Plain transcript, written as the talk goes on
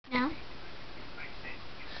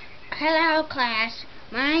Hello class,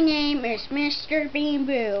 my name is Mr. Bean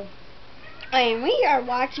Boo, and we are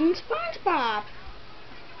watching SpongeBob.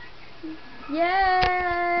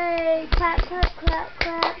 Yay! Clap, clap, clap,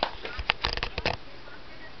 clap.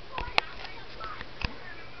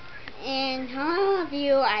 And all of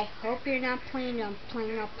you, I hope you're not playing a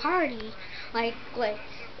party like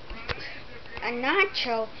a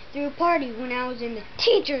Nacho threw a party when I was in the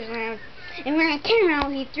teacher's lounge, and when I came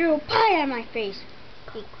out he threw a pie on my face.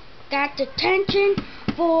 He got detention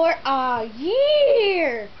for a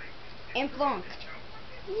year and flunked.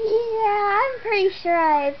 Yeah, I'm pretty sure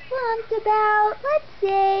I flunked about, let's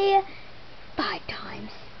say, 5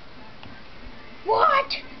 times.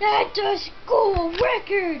 What? That's a school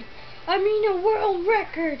record! I mean a world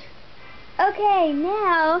record! Okay,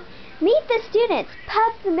 now, meet the students.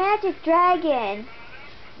 Puff the Magic Dragon.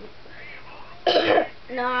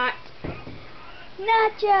 Not.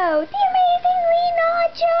 Nacho, the amazingly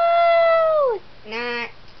Nacho! Not.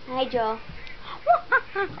 Hi, Joel.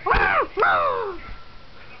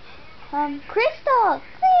 Crystal!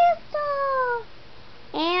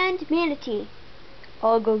 And Manatee.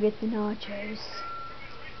 I'll go get the nachos.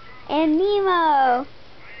 And Nemo.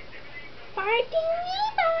 Fighting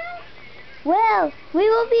Nemo! Well, we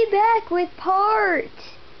will be back with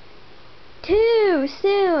part 2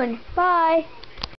 soon. Bye.